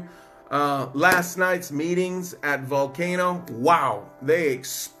encourage you. Last night's meetings at Volcano, wow, they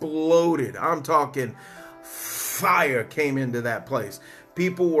exploded. I'm talking fire came into that place.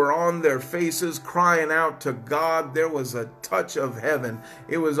 People were on their faces crying out to God. There was a touch of heaven.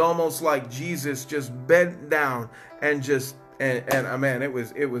 It was almost like Jesus just bent down and just man, it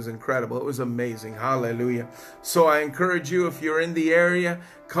was incredible. It was amazing. Hallelujah. So I encourage you, if you're in the area,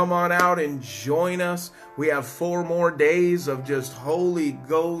 come on out and join us. We have 4 more days of just Holy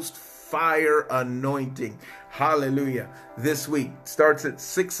Ghost fire anointing. Hallelujah. This week starts at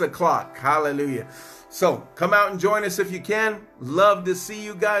 6 o'clock. Hallelujah. So come out and join us if you can. Love to see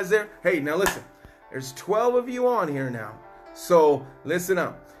you guys there. Hey, now listen, there's 12 of you on here now. So listen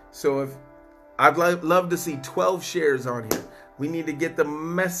up. So if I'd love to see 12 shares on here. We need to get the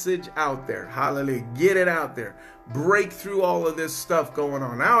message out there. Hallelujah. Get it out there. Break through all of this stuff going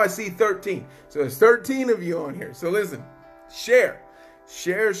on. Now I see 13. So there's 13 of you on here. So listen, share.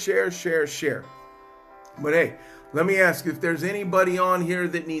 Share, share, share, share. But hey, let me ask you, if there's anybody on here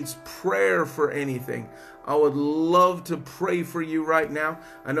that needs prayer for anything, I would love to pray for you right now.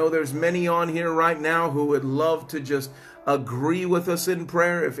 I know there's many on here right now who would love to just agree with us in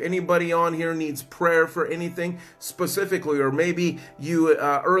prayer. If anybody on here needs prayer for anything specifically, or maybe you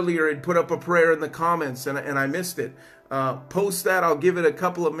earlier had put up a prayer in the comments and I missed it, post that. I'll give it a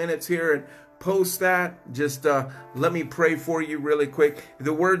couple of minutes here and post that. Just let me pray for you really quick.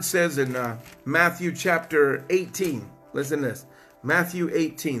 The word says in Matthew chapter 18, listen to this, Matthew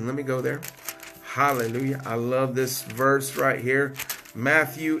 18, let me go there. Hallelujah. I love this verse right here.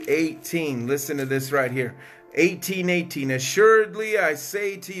 Matthew 18, listen to this right here. 18:18, assuredly I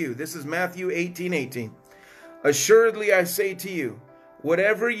say to you, this is Matthew 18:18. Assuredly I say to you,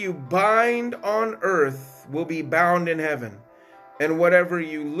 whatever you bind on earth will be bound in heaven, and whatever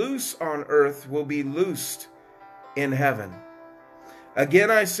you loose on earth will be loosed in heaven. Again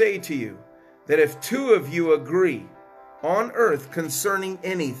I say to you, that if two of you agree on earth concerning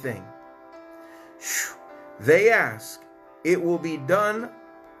anything they ask, it will be done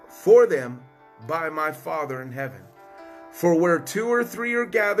for them by my Father in heaven. For where two or three are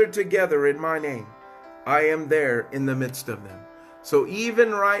gathered together in my name, I am there in the midst of them. So even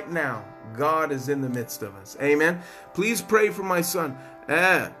right now, God is in the midst of us. Amen. Please pray for my son.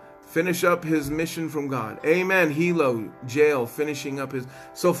 Finish up his mission from God. Amen. Hilo jail, finishing up his.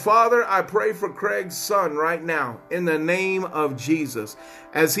 So Father, I pray for Craig's son right now in the name of Jesus.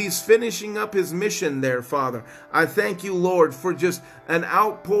 As he's finishing up his mission there, Father, I thank you, Lord, for just an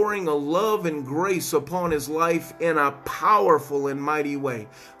outpouring of love and grace upon his life in a powerful and mighty way.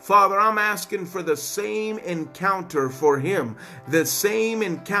 Father, I'm asking for the same encounter for him, the same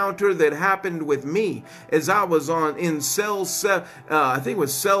encounter that happened with me as I was in cell, I think it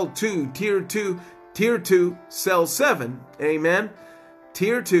was cell 2, tier 2, cell 7. Amen.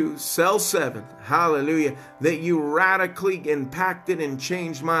 Tier 2, cell 7. Hallelujah. That you radically impacted and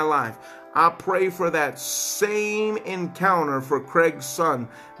changed my life. I pray for that same encounter for Craig's son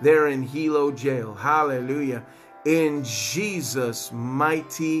there in Hilo jail. Hallelujah. In Jesus'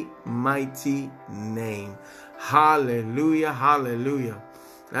 mighty, mighty name. Hallelujah, hallelujah.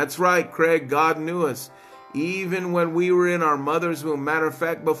 That's right, Craig. God knew us even when we were in our mother's womb. Matter of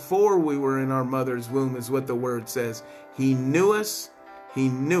fact, before we were in our mother's womb is what the word says. He knew us. He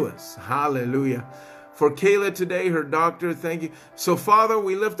knew us. Hallelujah. For Kayla today, her doctor, thank you. So Father,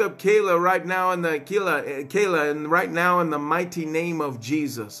 we lift up Kayla right now in the mighty name of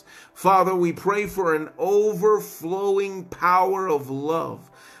Jesus. Father, we pray for an overflowing power of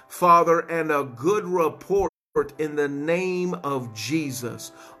love, Father, and a good report in the name of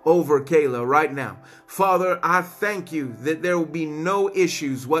Jesus over Kayla right now. Father, I thank you that there will be no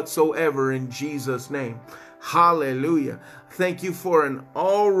issues whatsoever in Jesus' name. Hallelujah. Thank you for an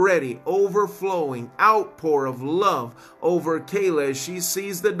already overflowing outpour of love over Kayla as she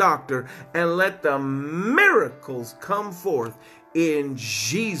sees the doctor, and let the miracles come forth in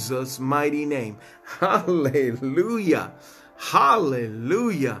Jesus' mighty name. Hallelujah.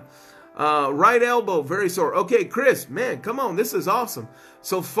 Hallelujah. Right elbow, very sore. Okay, Chris, man, come on. This is awesome.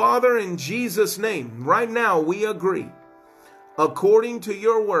 So Father, in Jesus' name, right now we agree, according to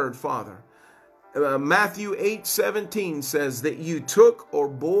your word, Father. Matthew 8:17 says that you took or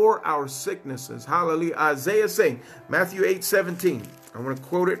bore our sicknesses. Hallelujah. Isaiah saying, Matthew 8:17. I'm going to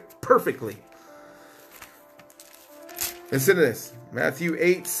quote it perfectly. Listen to this. Matthew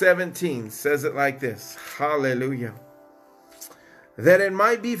 8:17 says it like this. Hallelujah. That it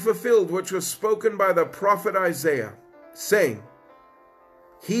might be fulfilled which was spoken by the prophet Isaiah, saying,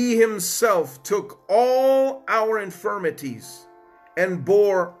 He himself took all our infirmities and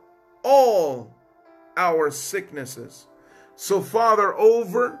bore all our sicknesses. So Father,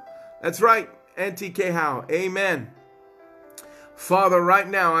 that's right, Auntie K-How, amen. Father, right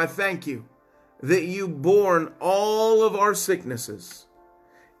now I thank you that you borne all of our sicknesses,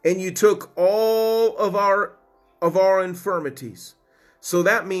 and you took all of our infirmities. So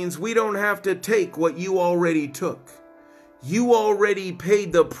that means we don't have to take what you already took. You already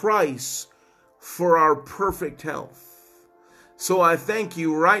paid the price for our perfect health. So I thank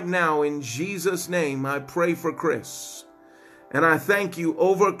you right now in Jesus' name. I pray for Chris. And I thank you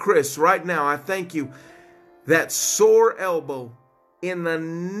over Chris right now. I thank you that sore elbow in the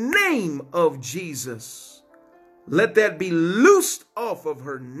name of Jesus. Let that be loosed off of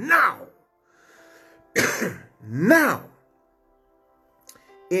her now. Now.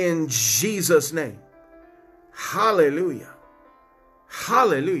 In Jesus' name. Hallelujah.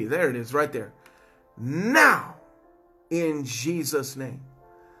 Hallelujah. There it is right there. Now, in Jesus' name.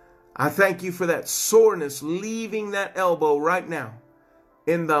 I thank you for that soreness leaving that elbow right now.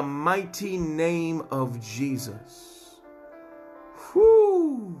 In the mighty name of Jesus.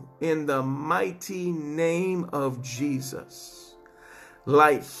 Whoo! In the mighty name of Jesus.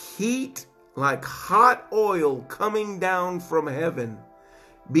 Like heat, like hot oil coming down from heaven,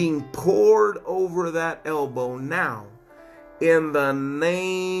 being poured over that elbow now. In the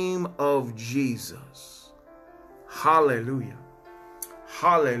name of Jesus. Hallelujah.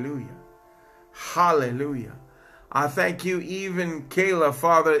 Hallelujah. Hallelujah. I thank you, even Kayla,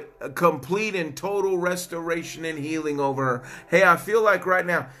 Father, complete and total restoration and healing over her. Hey, I feel like right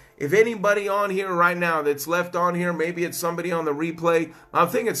now, if anybody on here right now that's left on here, maybe it's somebody on the replay. I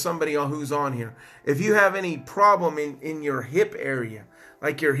think it's somebody who's on here. If you have any problem in your hip area,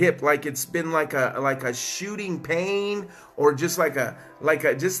 like your hip, like it's been like a shooting pain, or just like a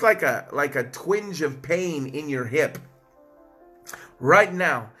twinge of pain in your hip, right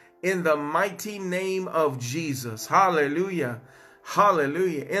now, in the mighty name of Jesus. Hallelujah.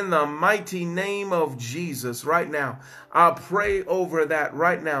 Hallelujah. In the mighty name of Jesus right now, I pray over that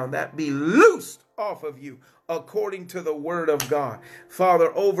right now, that be loosed off of you according to the word of God.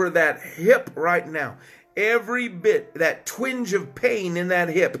 Father, over that hip right now, every bit, that twinge of pain in that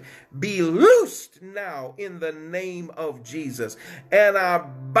hip, be loosed now in the name of Jesus. And I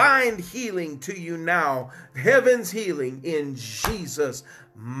bind healing to you now, heaven's healing in Jesus'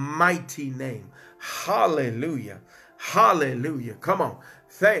 mighty name. Hallelujah. Hallelujah. Come on.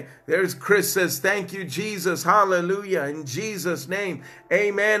 There's Chris says, thank you, Jesus. Hallelujah. In Jesus' name.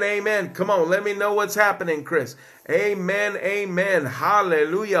 Amen. Amen. Come on. Let me know what's happening, Chris. Amen. Amen.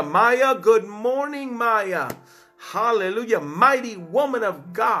 Hallelujah. Maya, good morning, Maya. Hallelujah. Mighty woman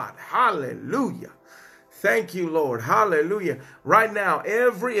of God. Hallelujah. Thank you, Lord. Hallelujah. Right now,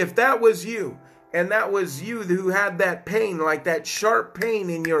 if that was you, and that was you who had that pain, like that sharp pain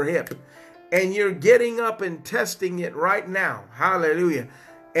in your hip, and you're getting up and testing it right now. Hallelujah.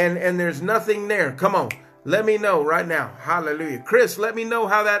 And there's nothing there. Come on. Let me know right now. Hallelujah. Chris, let me know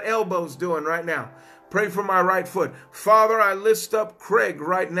how that elbow's doing right now. Pray for my right foot. Father, I lift up Craig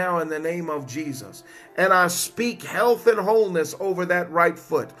right now in the name of Jesus. And I speak health and wholeness over that right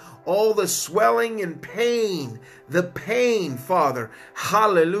foot. All the swelling and pain, the pain, Father.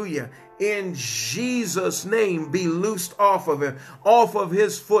 Hallelujah. In Jesus' name, be loosed off of him, off of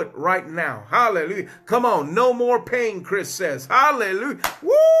his foot right now. Hallelujah. Come on. No more pain, Chris says. Hallelujah.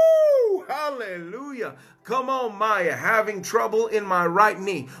 Woo! Hallelujah. Come on, Maya, having trouble in my right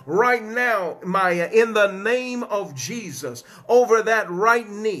knee. Right now, Maya, in the name of Jesus, over that right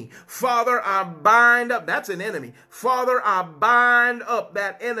knee. Father, I bind up, that's an enemy. Father, I bind up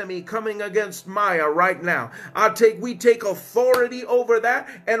that enemy coming against Maya right now. We take authority over that,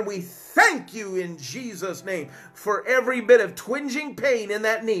 and we thank you in Jesus' name for every bit of twinging pain in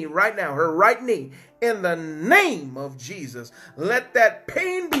that knee right now, her right knee. In the name of Jesus, let that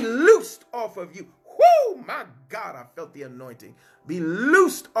pain be loosed off of you. Whoo, my God, I felt the anointing. Be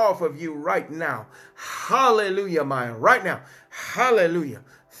loosed off of you right now. Hallelujah, Maya, right now. Hallelujah.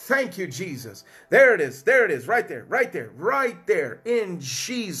 Thank you, Jesus. There it is. There it is. Right there. Right there. Right there. In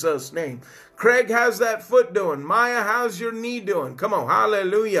Jesus' name. Craig, how's that foot doing? Maya, how's your knee doing? Come on.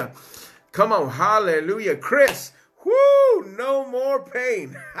 Hallelujah. Come on. Hallelujah. Chris, whoo, no more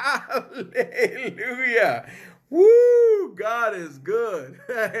pain. Hallelujah. Woo, God is good.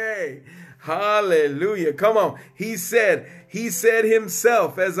 Hey. Hallelujah. Come on. He said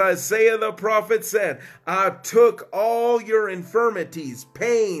himself, as Isaiah the prophet said, I took all your infirmities,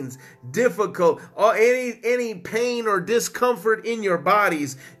 pains, any pain or discomfort in your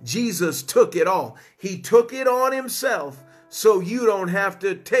bodies. Jesus took it all. He took it on himself so you don't have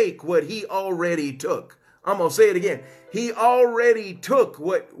to take what he already took. I'm going to say it again. He already took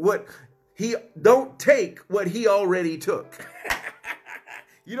don't take what he already took.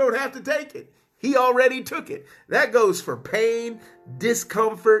 You don't have to take it. He already took it. That goes for pain,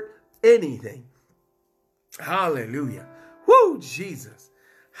 discomfort, anything. Hallelujah. Woo, Jesus.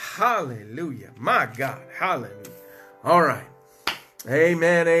 Hallelujah. My God. Hallelujah. All right.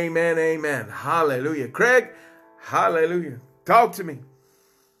 Amen, amen, amen. Hallelujah. Craig, hallelujah. Talk to me.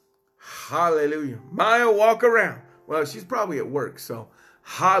 Hallelujah. Maya, walk around. Well, she's probably at work, so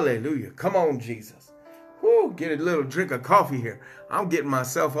hallelujah. Come on, Jesus. Woo, get a little drink of coffee here. I'm getting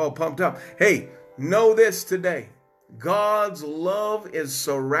myself all pumped up. Hey, know this today. God's love is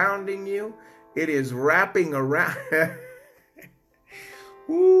surrounding you. It is wrapping around.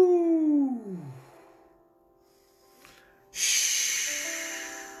 Woo. Shh.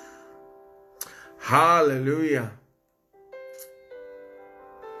 Hallelujah.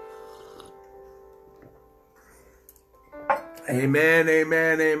 Amen,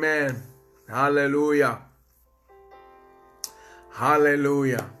 amen, amen. Hallelujah.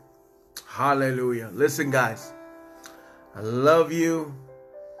 Hallelujah. Hallelujah. Listen, guys, I love you.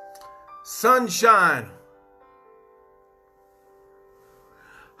 Sunshine.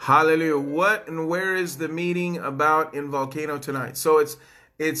 Hallelujah. What and where is the meeting about in Volcano tonight? So it's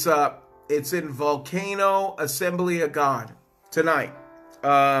in Volcano Assembly of God tonight.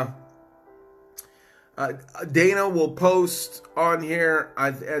 Dana will post on here.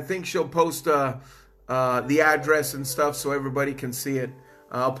 I think she'll post the address and stuff so everybody can see it.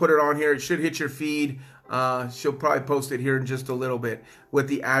 I'll put it on here. It should hit your feed. She'll probably post it here in just a little bit with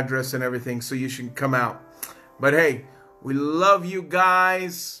the address and everything, so you should come out. But hey, we love you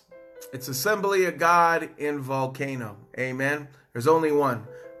guys. It's Assembly of God in Volcano. Amen. There's only one.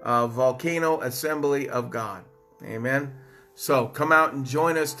 Volcano Assembly of God. Amen. So come out and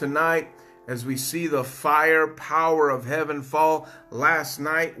join us tonight as we see the fire power of heaven fall. Last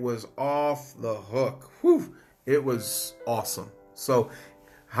night was off the hook. Whew. It was awesome. So,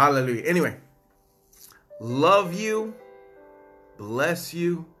 hallelujah. Anyway, love you. Bless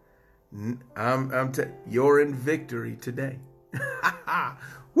you. You're in victory today.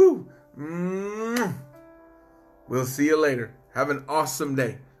 Woo. We'll see you later. Have an awesome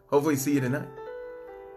day. Hopefully see you tonight.